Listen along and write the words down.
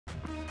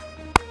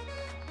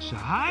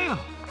Sohail,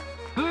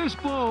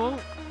 first ball,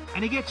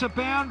 and he gets a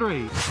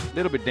boundary. A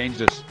little bit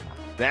dangerous.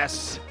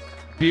 That's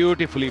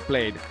beautifully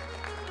played.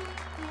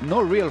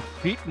 No real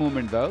feet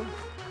movement though.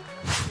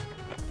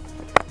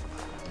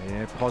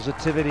 Yeah,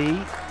 positivity.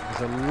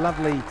 There's a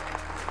lovely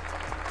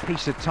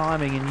piece of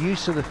timing and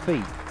use of the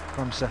feet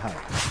from Sohail.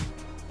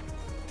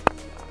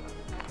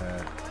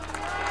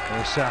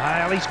 There's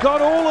Sohail, he's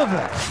got all of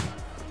it.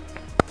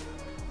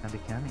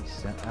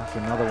 He's after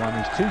another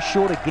one, he's too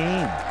short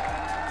again.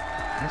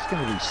 That's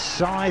going to be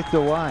scythed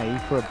away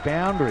for a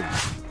boundary.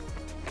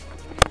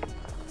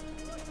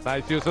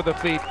 Nice use of the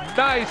feet,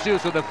 nice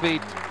use of the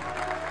feet.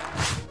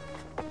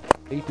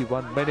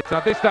 81 minutes.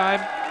 Now this time,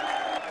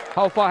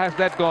 how far has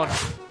that gone?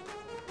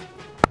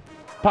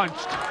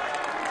 Punched.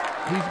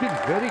 He's been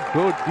very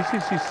good. This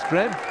is his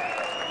strength.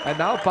 And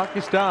now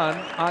Pakistan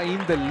are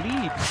in the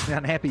lead.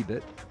 Unhappy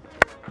bit.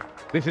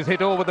 This is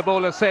hit over the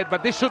bowler's head,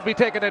 but this should be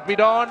taken at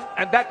mid-on,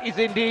 and that is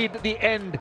indeed the end.